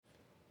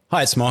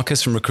Hi, it's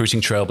Marcus from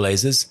Recruiting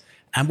Trailblazers.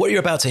 And what you're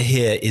about to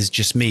hear is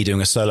just me doing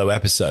a solo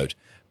episode.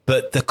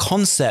 But the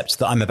concept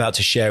that I'm about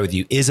to share with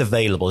you is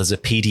available as a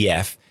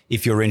PDF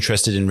if you're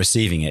interested in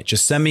receiving it.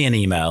 Just send me an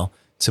email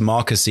to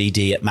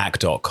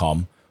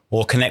marcused@mac.com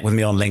or connect with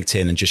me on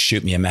LinkedIn and just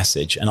shoot me a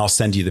message and I'll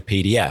send you the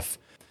PDF.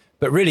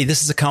 But really,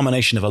 this is a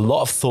culmination of a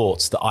lot of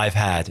thoughts that I've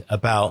had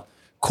about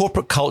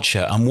corporate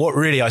culture and what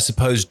really, I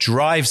suppose,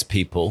 drives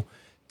people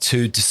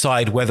to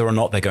decide whether or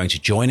not they're going to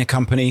join a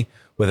company,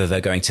 whether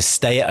they're going to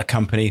stay at a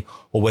company,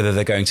 or whether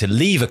they're going to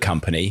leave a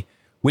company,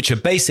 which are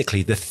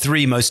basically the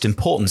three most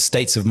important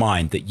states of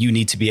mind that you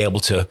need to be able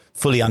to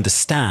fully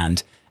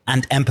understand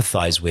and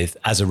empathize with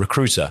as a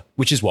recruiter,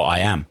 which is what I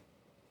am.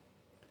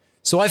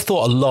 So I've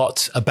thought a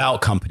lot about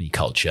company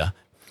culture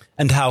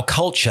and how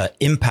culture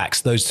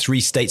impacts those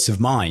three states of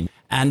mind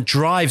and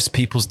drives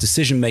people's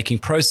decision-making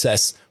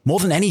process more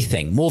than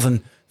anything, more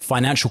than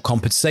financial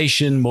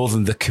compensation, more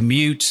than the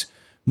commute,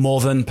 more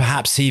than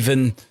perhaps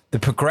even the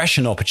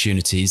progression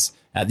opportunities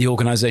at the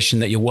organization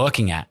that you're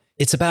working at.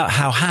 It's about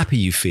how happy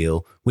you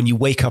feel when you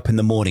wake up in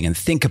the morning and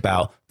think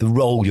about the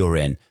role you're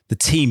in, the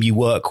team you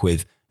work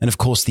with, and of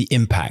course, the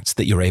impact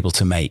that you're able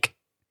to make.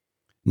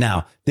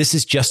 Now, this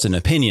is just an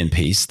opinion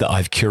piece that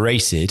I've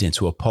curated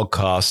into a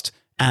podcast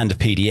and a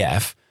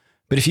PDF.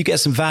 But if you get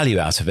some value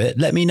out of it,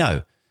 let me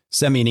know.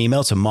 Send me an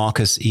email to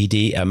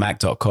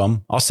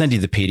marcused@mac.com. I'll send you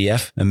the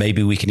PDF and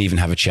maybe we can even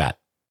have a chat.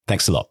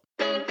 Thanks a lot.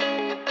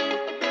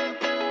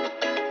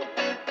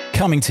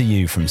 Coming to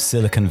you from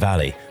Silicon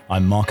Valley,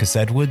 I'm Marcus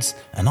Edwards,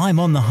 and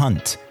I'm on the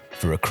hunt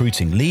for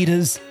recruiting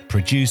leaders,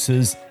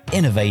 producers,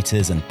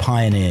 innovators, and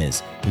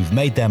pioneers who've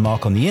made their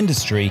mark on the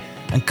industry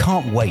and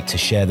can't wait to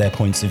share their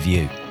points of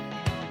view.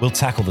 We'll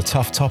tackle the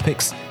tough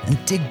topics and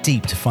dig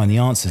deep to find the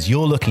answers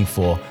you're looking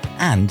for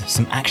and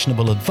some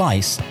actionable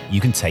advice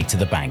you can take to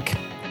the bank.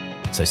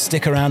 So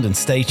stick around and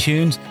stay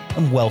tuned,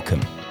 and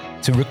welcome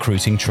to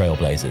Recruiting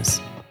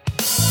Trailblazers.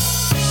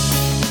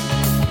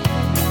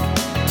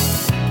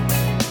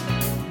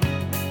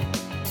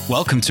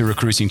 Welcome to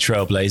Recruiting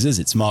Trailblazers.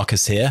 It's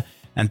Marcus here.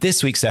 And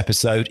this week's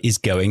episode is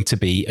going to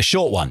be a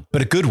short one,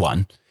 but a good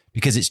one,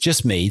 because it's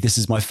just me. This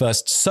is my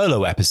first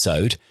solo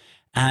episode.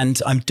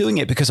 And I'm doing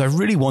it because I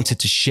really wanted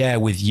to share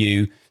with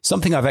you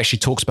something I've actually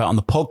talked about on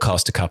the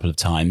podcast a couple of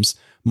times,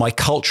 my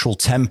cultural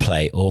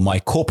template or my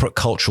corporate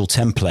cultural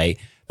template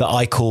that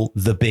I call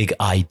the big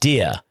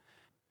idea.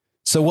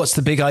 So what's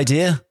the big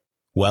idea?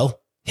 Well,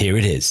 here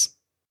it is.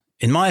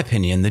 In my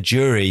opinion, the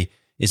jury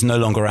is no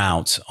longer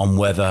out on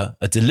whether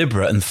a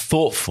deliberate and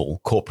thoughtful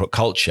corporate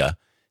culture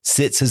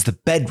sits as the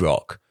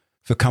bedrock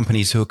for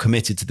companies who are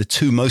committed to the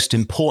two most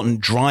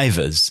important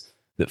drivers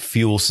that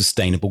fuel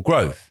sustainable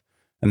growth.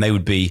 And they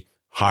would be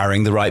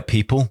hiring the right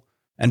people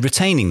and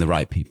retaining the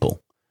right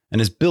people.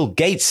 And as Bill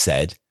Gates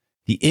said,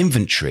 the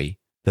inventory,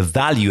 the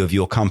value of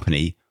your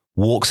company,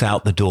 walks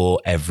out the door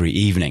every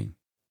evening.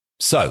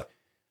 So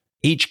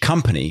each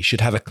company should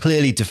have a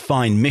clearly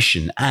defined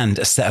mission and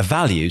a set of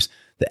values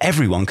that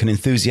everyone can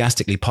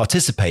enthusiastically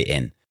participate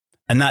in.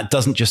 And that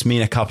doesn't just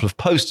mean a couple of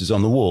posters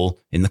on the wall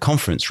in the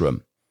conference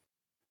room.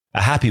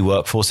 A happy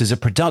workforce is a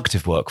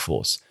productive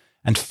workforce,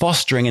 and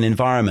fostering an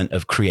environment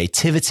of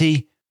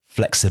creativity,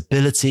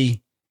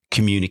 flexibility,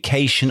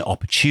 communication,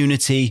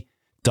 opportunity,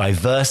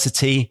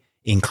 diversity,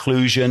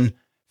 inclusion,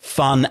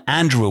 fun,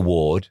 and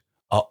reward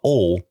are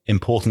all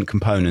important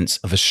components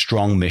of a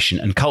strong mission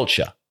and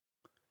culture.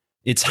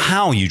 It's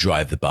how you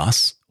drive the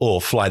bus or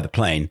fly the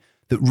plane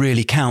that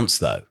really counts,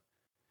 though.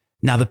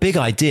 Now, the big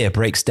idea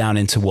breaks down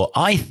into what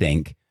I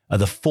think are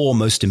the four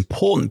most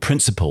important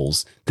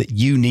principles that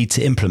you need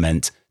to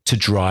implement to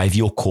drive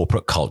your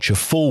corporate culture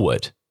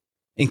forward,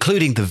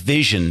 including the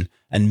vision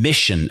and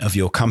mission of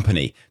your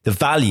company, the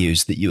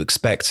values that you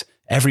expect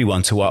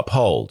everyone to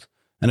uphold,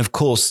 and of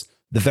course,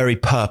 the very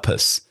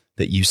purpose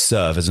that you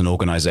serve as an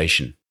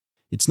organization.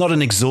 It's not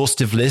an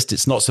exhaustive list.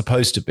 It's not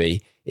supposed to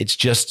be. It's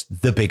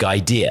just the big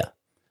idea.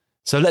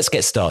 So let's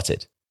get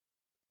started.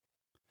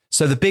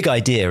 So the big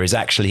idea is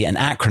actually an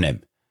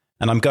acronym,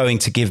 and I'm going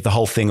to give the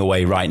whole thing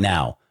away right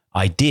now.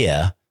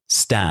 IDEA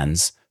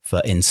stands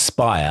for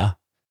inspire,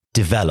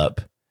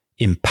 develop,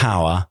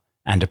 empower,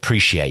 and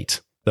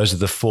appreciate. Those are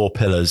the four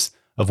pillars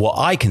of what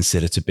I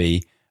consider to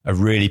be a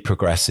really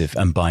progressive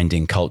and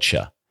binding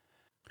culture.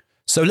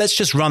 So let's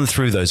just run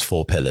through those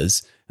four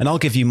pillars, and I'll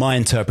give you my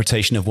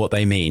interpretation of what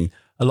they mean,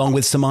 along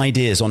with some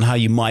ideas on how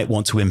you might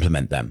want to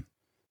implement them.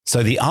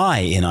 So the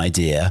I in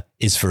IDEA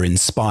is for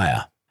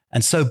inspire.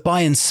 And so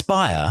by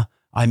inspire,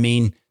 I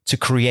mean to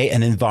create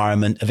an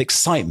environment of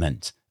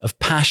excitement, of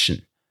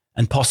passion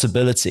and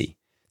possibility,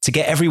 to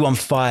get everyone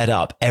fired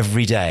up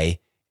every day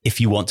if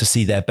you want to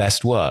see their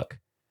best work.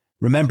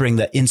 Remembering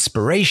that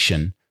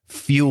inspiration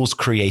fuels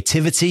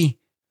creativity,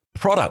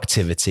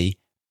 productivity,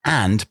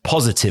 and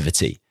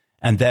positivity,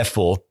 and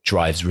therefore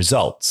drives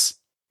results.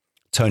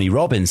 Tony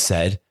Robbins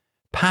said,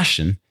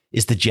 passion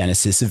is the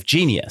genesis of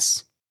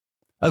genius.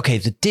 Okay,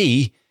 the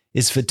D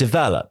is for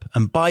develop,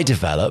 and by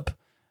develop,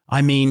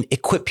 I mean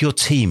equip your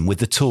team with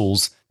the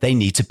tools they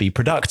need to be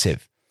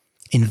productive.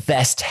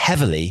 Invest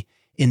heavily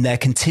in their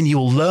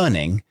continual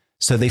learning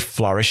so they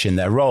flourish in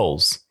their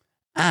roles,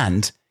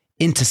 and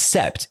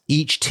intercept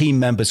each team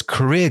member's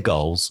career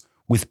goals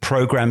with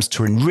programs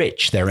to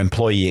enrich their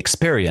employee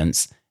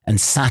experience and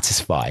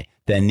satisfy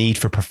their need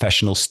for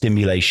professional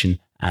stimulation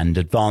and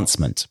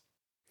advancement.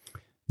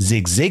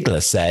 Zig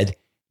Ziglar said,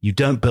 "You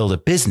don't build a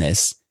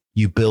business,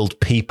 you build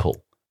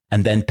people,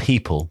 and then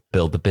people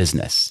build the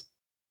business."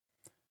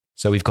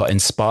 So we've got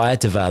inspire,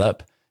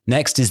 develop.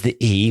 Next is the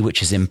E,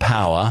 which is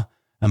empower.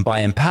 And by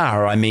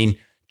empower, I mean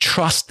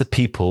trust the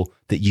people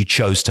that you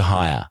chose to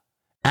hire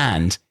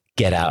and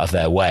get out of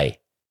their way.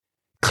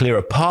 Clear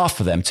a path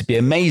for them to be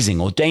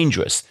amazing or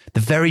dangerous, the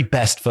very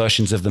best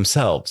versions of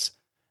themselves,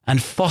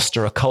 and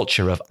foster a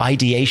culture of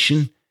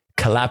ideation,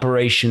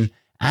 collaboration,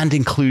 and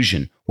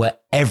inclusion where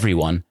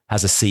everyone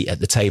has a seat at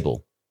the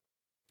table.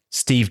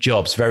 Steve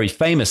Jobs very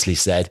famously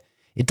said,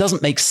 "It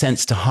doesn't make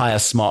sense to hire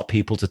smart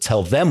people to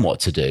tell them what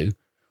to do.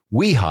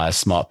 We hire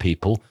smart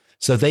people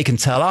so they can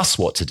tell us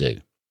what to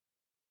do."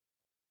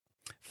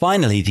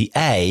 Finally, the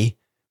A,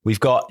 we've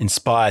got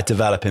inspire,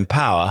 develop,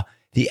 empower.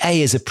 The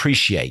A is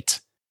appreciate.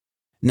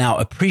 Now,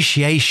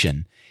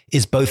 appreciation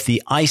is both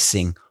the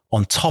icing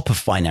on top of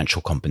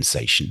financial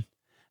compensation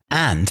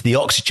and the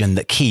oxygen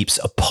that keeps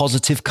a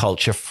positive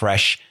culture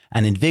fresh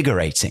and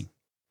invigorating.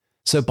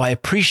 So by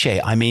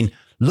appreciate, I mean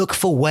look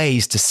for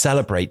ways to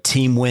celebrate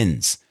team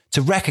wins,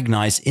 to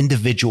recognize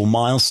individual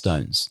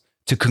milestones,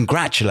 to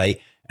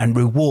congratulate and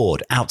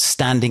reward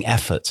outstanding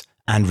effort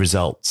and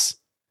results.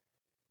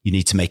 You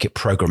need to make it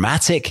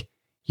programmatic,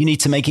 you need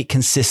to make it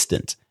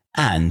consistent,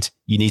 and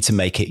you need to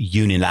make it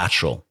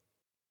unilateral.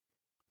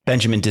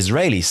 Benjamin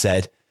Disraeli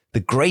said, "The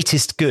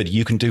greatest good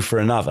you can do for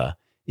another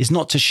is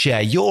not to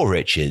share your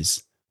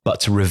riches, but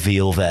to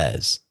reveal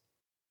theirs."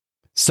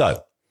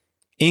 So,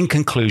 in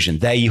conclusion,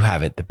 there you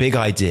have it, the big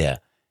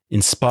idea: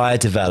 inspire,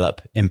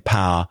 develop,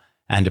 empower,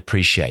 and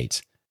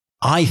appreciate.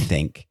 I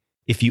think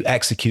if you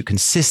execute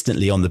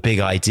consistently on the big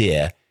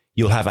idea,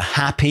 you'll have a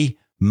happy,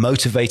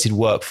 motivated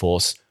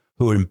workforce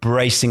who are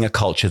embracing a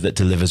culture that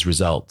delivers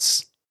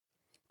results.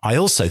 I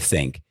also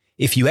think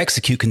if you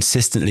execute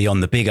consistently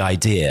on the big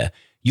idea,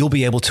 you'll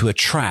be able to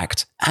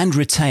attract and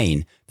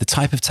retain the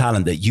type of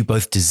talent that you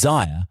both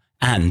desire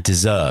and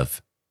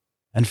deserve.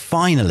 And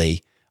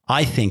finally,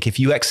 I think if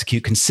you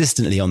execute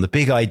consistently on the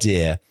big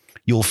idea,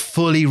 you'll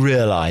fully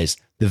realize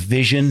the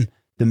vision,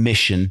 the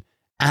mission,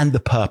 and the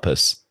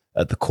purpose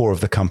at the core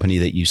of the company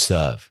that you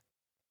serve.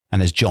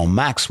 And as John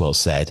Maxwell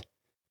said,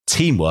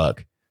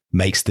 teamwork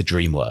makes the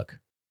dream work.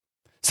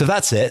 So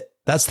that's it.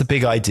 That's the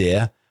big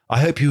idea. I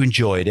hope you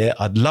enjoyed it.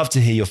 I'd love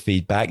to hear your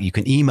feedback. You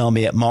can email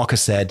me at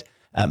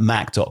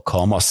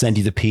marcused@mac.com. I'll send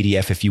you the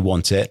PDF if you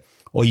want it,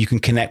 or you can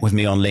connect with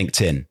me on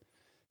LinkedIn.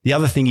 The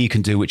other thing you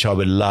can do, which I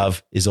would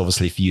love, is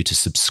obviously for you to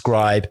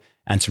subscribe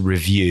and to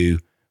review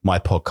my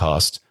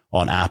podcast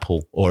on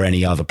Apple or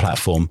any other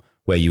platform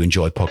where you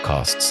enjoy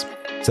podcasts.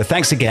 So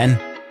thanks again,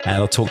 and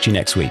I'll talk to you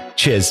next week.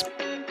 Cheers.